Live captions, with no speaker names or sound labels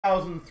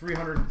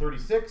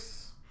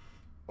1,336.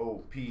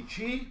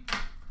 O-Pee-Chee.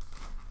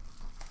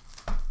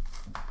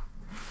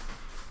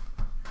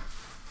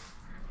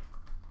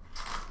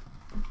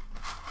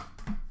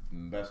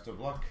 Best of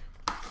luck.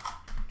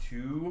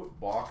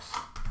 2-box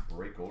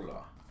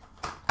Breakola.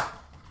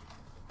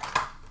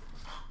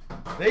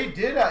 They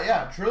did,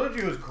 yeah,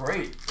 Trilogy was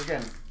great.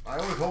 Again, I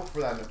always hope for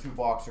that in the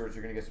 2-boxers.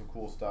 You're going to get some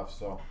cool stuff,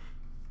 so.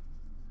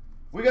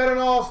 We got an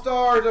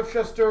All-Stars of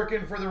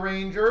Shesterkin for the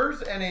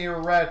Rangers and a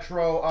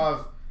retro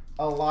of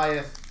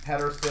Elias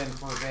Pettersson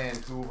for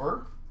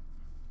Vancouver.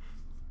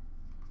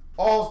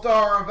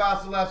 All-Star of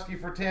Vasilevsky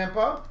for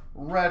Tampa.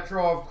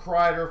 Retro of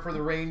Kreider for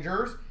the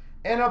Rangers.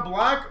 And a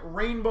black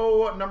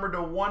rainbow number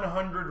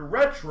 /100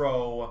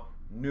 retro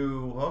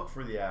new hook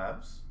for the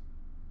Avs.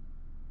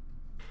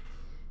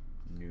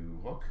 New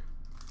hook.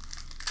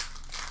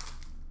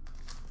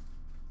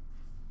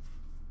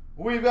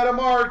 We've got a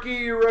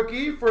marquee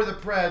rookie for the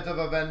Preds of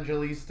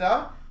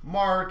Evangelista.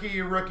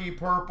 Marquee rookie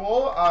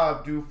purple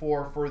of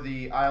Dufour for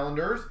the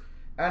Islanders.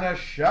 And a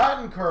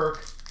Shattenkirk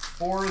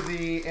for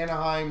the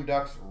Anaheim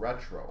Ducks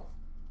retro.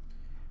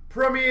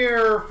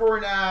 Premier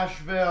for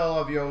Nashville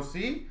of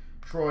Yossi.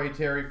 Troy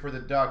Terry for the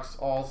Ducks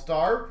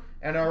All-Star.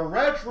 And a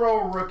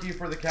retro rookie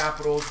for the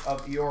Capitals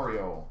of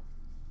Iorio.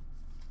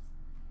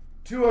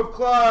 2 of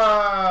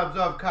clubs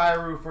of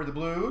Kyrou for the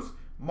Blues.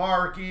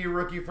 Marquee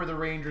rookie for the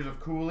Rangers of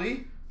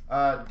Cooley.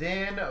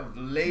 Dan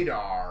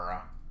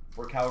Vladar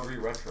for Calgary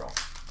retro.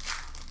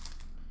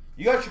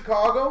 You got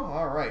Chicago?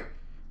 All right.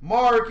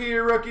 Marquee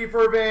rookie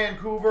for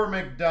Vancouver,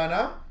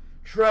 McDonough.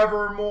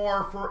 Trevor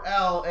Moore for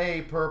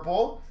LA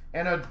purple.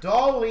 And a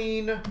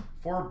Darlene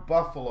for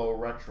Buffalo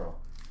retro.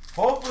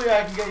 Hopefully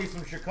I can get you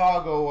some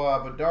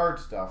Chicago Bedard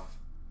stuff.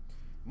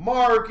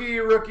 Marquee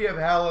rookie of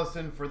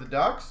Hellison for the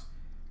Ducks.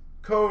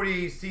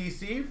 Cody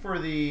Ceci for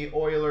the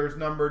Oilers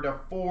number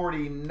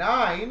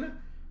 /49.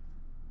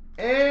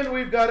 And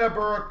we've got a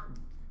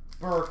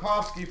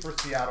Burakovsky for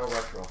Seattle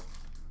retro.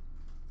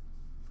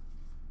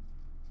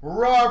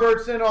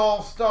 Robertson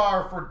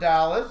All-Star for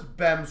Dallas.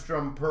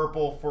 Bemstrom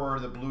purple for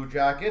the Blue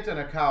Jackets. And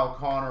a Kyle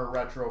Connor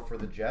retro for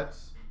the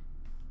Jets.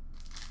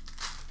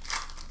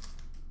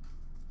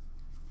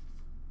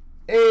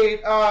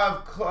 8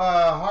 of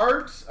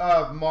Hearts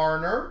of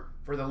Marner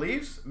for the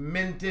Leafs.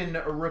 Minton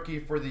rookie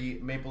for the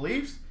Maple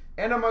Leafs.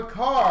 And a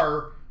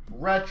Makar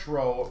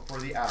retro for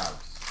the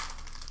Avs.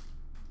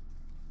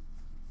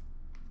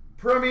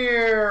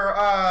 Premier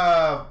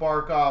of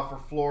Barkov for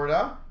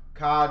Florida.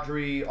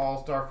 Kadri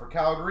All-Star for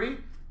Calgary.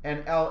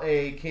 And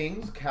LA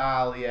Kings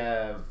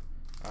Kaliev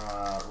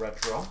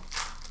retro.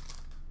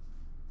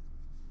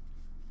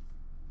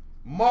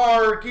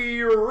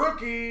 Marquee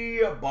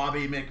rookie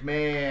Bobby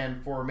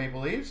McMahon for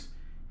Maple Leafs.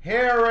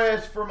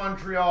 Harris for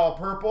Montreal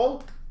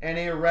purple. And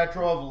a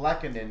retro of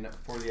Lehkonen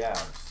for the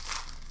Avs.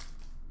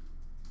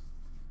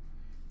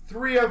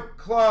 3 of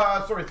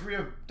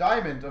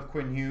Diamond of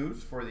Quinn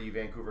Hughes for the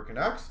Vancouver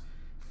Canucks.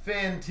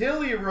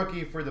 Fantilli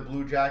rookie for the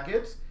Blue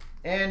Jackets.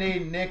 And a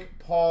Nick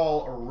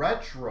Paul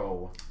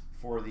retro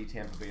for the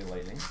Tampa Bay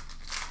Lightning.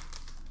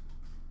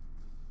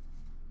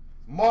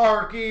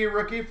 Marquee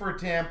rookie for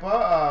Tampa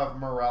of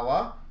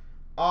Morella.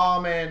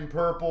 Amen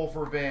purple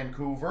for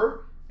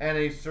Vancouver. And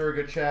a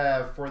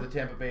Sergachev for the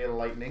Tampa Bay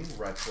Lightning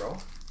retro.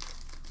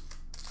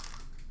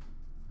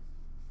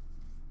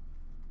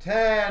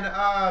 10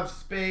 of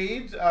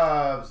Spades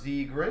of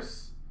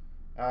Zegras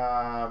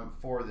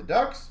for the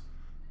Ducks.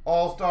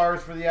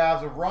 All-Stars for the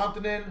Avs of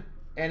Rantanen.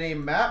 And a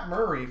Matt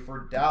Murray for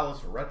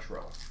Dallas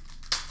retro.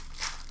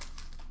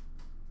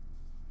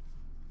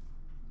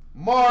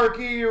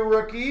 Marquee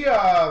rookie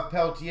of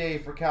Peltier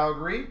for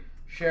Calgary.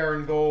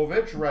 Sharon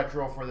Govich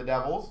retro for the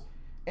Devils.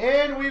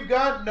 And we've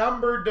got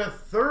number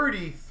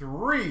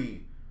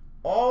 /33.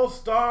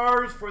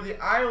 All-Stars for the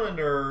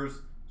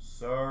Islanders.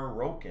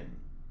 Sorokin.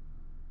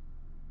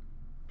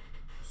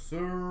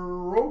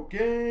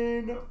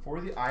 Sorokin for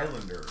the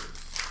Islanders.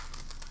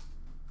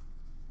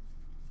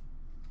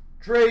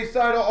 Trey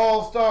Seidel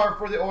All-Star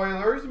for the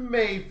Oilers.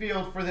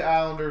 Mayfield for the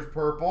Islanders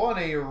purple. And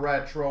a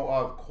retro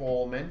of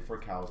Coleman for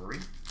Calgary.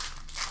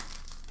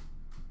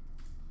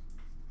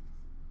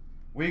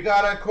 We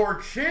got a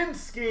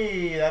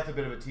Korchinski. That's a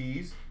bit of a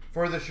tease.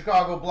 For the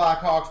Chicago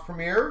Blackhawks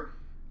Premier.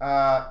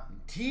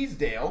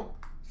 Teasdale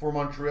for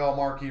Montreal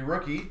marquee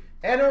rookie.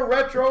 And a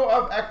retro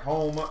of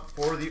Ekholm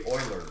for the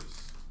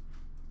Oilers.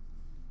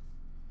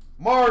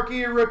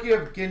 Marquee rookie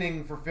of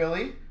Ginning for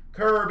Philly.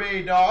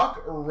 Kirby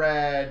Doc,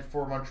 red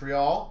for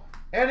Montreal.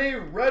 And a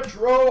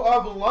retro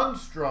of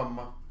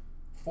Lundstrom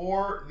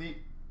for the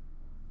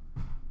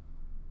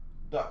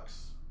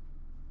Ducks.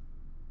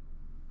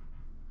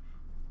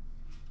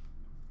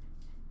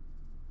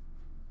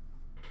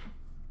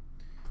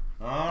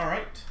 All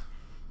right.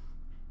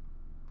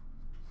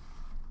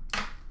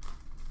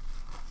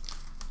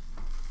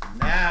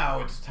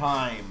 Now it's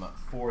time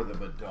for the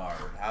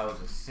Bedard. I was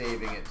just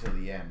saving it till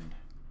the end.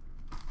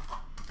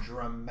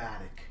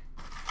 Dramatic.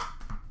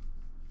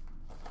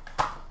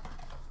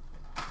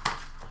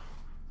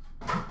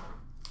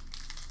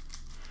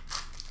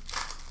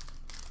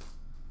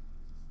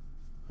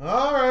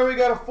 All right. we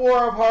got a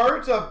 4 of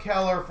Hearts of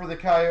Keller for the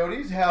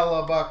Coyotes,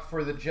 Hellebuck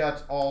for the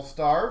Jets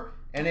All-Star,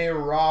 and a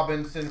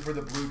Robinson for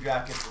the Blue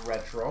Jackets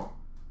Retro.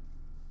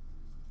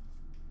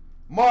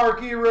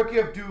 Marquee Rookie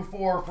of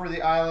Dufour for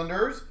the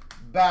Islanders,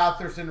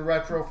 Batherson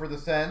Retro for the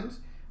Sens,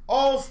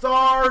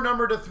 All-Star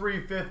number to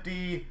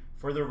 350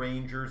 for the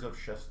Rangers of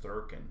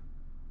Shesterkin.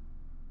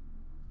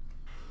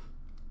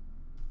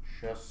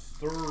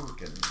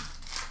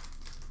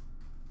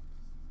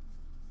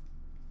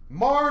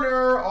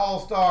 Marner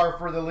All-Star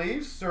for the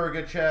Leafs,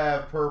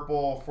 Sergachev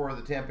Purple for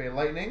the Tampa Bay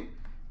Lightning,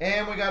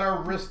 and we got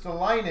our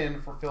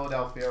Ristolainen for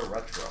Philadelphia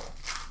Retro.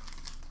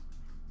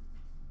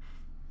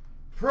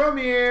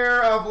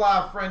 Premier of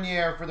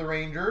Lafreniere for the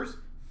Rangers,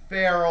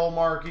 Farrell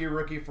Marquee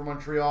Rookie for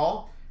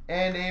Montreal,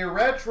 and a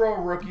Retro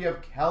Rookie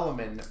of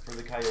Kellerman for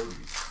the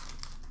Coyotes.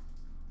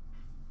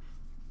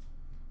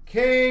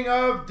 King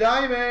of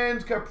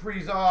Diamonds,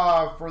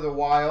 Kaprizov for the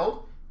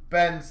Wild,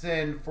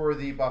 Benson for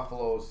the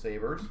Buffalo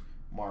Sabres,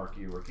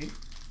 Marquee Rookie.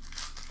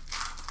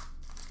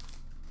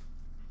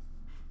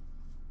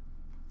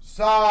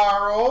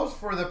 Saros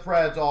for the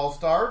Preds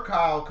All-Star,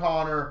 Kyle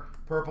Connor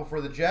Purple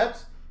for the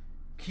Jets,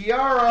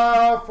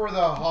 Chiara for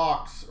the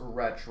Hawks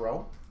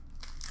Retro.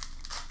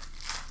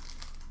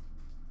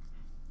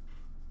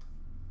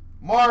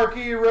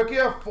 Marquee Rookie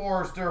of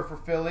Forster for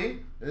Philly,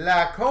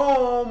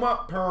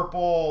 Lacombe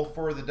Purple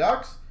for the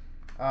Ducks,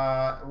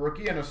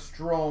 Rookie and a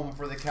Strome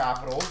for the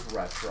Capitals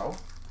Retro.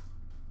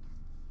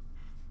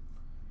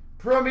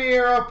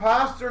 Premier of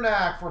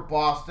Pasternak for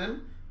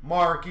Boston,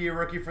 Marquee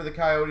Rookie for the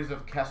Coyotes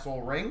of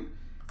Kessel Ring,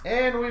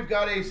 and we've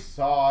got a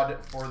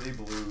Sod for the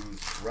Blues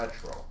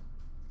Retro.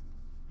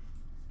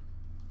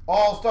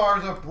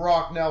 All-Stars of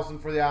Brock Nelson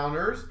for the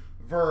Islanders,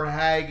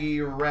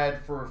 Verhaeghe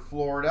Red for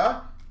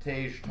Florida,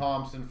 Tage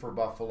Thompson for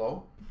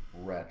Buffalo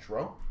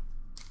Retro.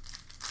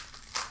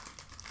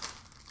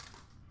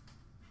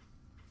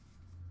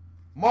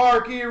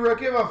 Marquee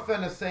Rookie of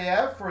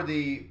Afanaseyev for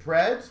the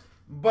Preds,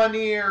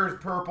 Beniers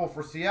Purple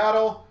for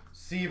Seattle,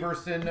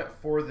 Severson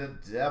for the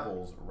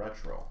Devils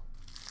Retro.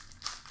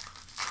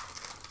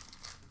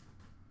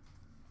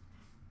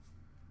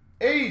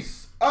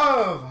 Ace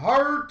of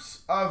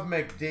Hearts of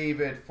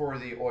McDavid for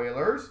the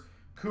Oilers,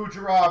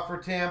 Kucherov for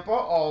Tampa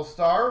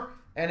All-Star,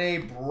 and a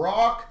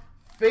Brock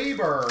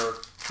Faber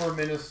for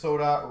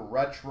Minnesota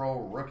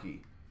Retro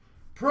Rookie.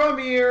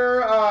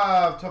 Premier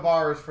of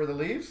Tavares for the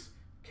Leafs,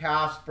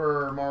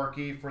 Casper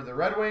Marquee for the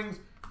Red Wings,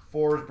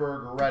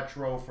 Forsberg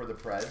Retro for the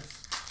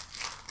Preds.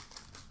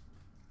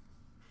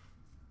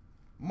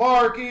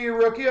 Marquee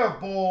Rookie of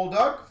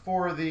Bolduc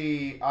for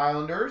the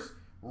Islanders,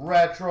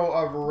 Retro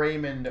of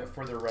Raymond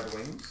for the Red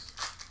Wings.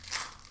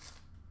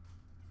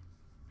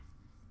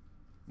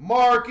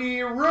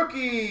 Marquee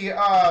Rookie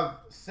of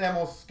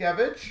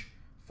Samoskevich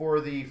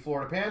for the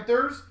Florida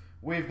Panthers.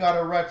 We've got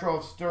a Retro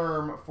of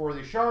Sturm for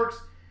the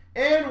Sharks.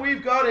 And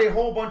we've got a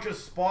whole bunch of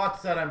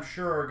spots that I'm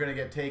sure are going to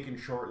get taken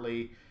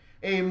shortly.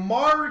 A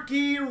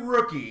Marquee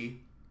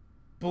Rookie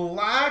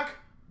Black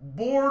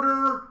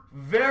Border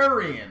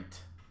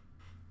Variant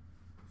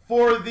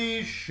for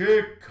the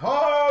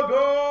Chicago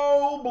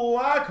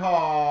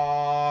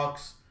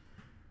Blackhawks,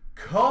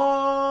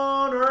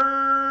 Connor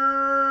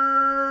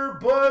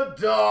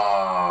Bedard.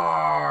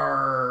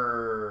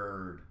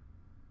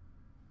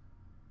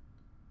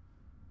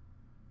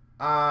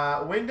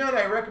 Wingnut,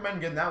 I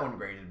recommend getting that one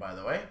graded, by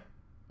the way.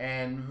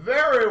 And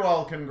very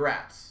well,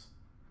 congrats.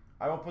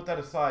 I will put that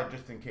aside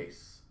just in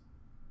case.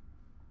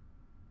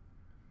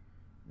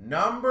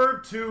 Number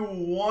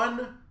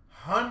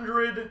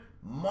 2/100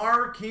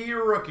 Marquee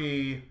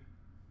Rookie,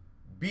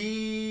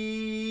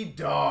 BEDARD.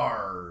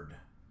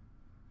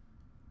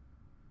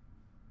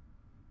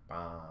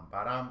 Bum,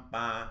 ba-dum,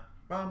 ba,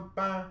 bum,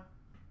 ba.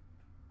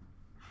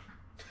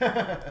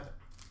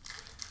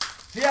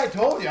 See, I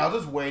told you, I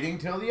was just waiting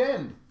till the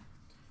end.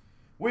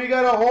 We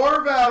got a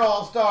Horvat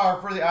All-Star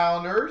for the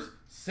Islanders,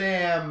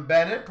 Sam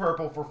Bennett,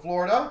 Purple for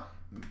Florida,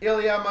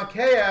 Ilya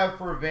Mikheyev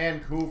for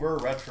Vancouver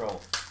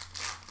Retro.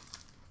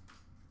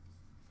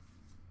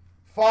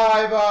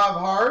 5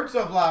 of Hearts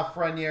of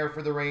Lafreniere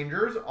for the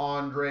Rangers,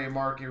 Andre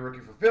Marquee Rookie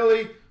for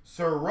Philly,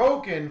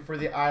 Sorokin for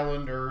the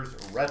Islanders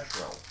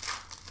Retro.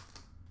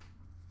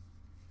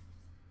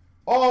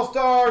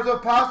 All-Stars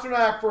of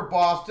Pasternak for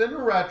Boston,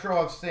 Retro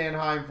of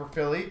Sanheim for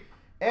Philly,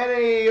 and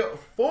a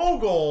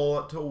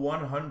Fogle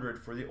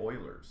 /100 for the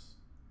Oilers.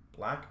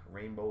 Black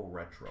Rainbow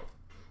Retro.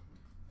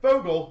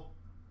 Fogle.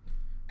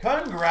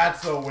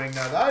 Congrats,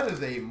 Wingnut. That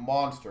is a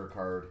monster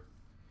card.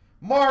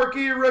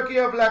 Marquee Rookie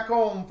of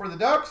Lacombe for the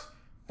Ducks.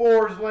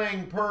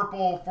 Forsling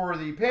Purple for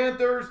the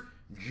Panthers.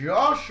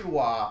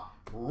 Joshua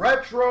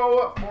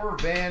Retro for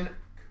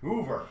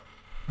Vancouver.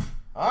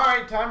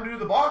 Alright, time to do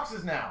the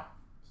boxes now.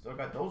 Still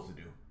got those to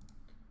do.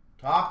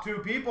 Top 2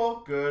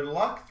 people. Good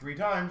luck. 3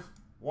 times.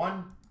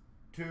 1,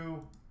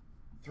 2,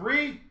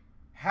 3.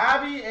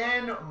 Habby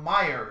and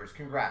Myers.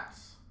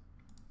 Congrats.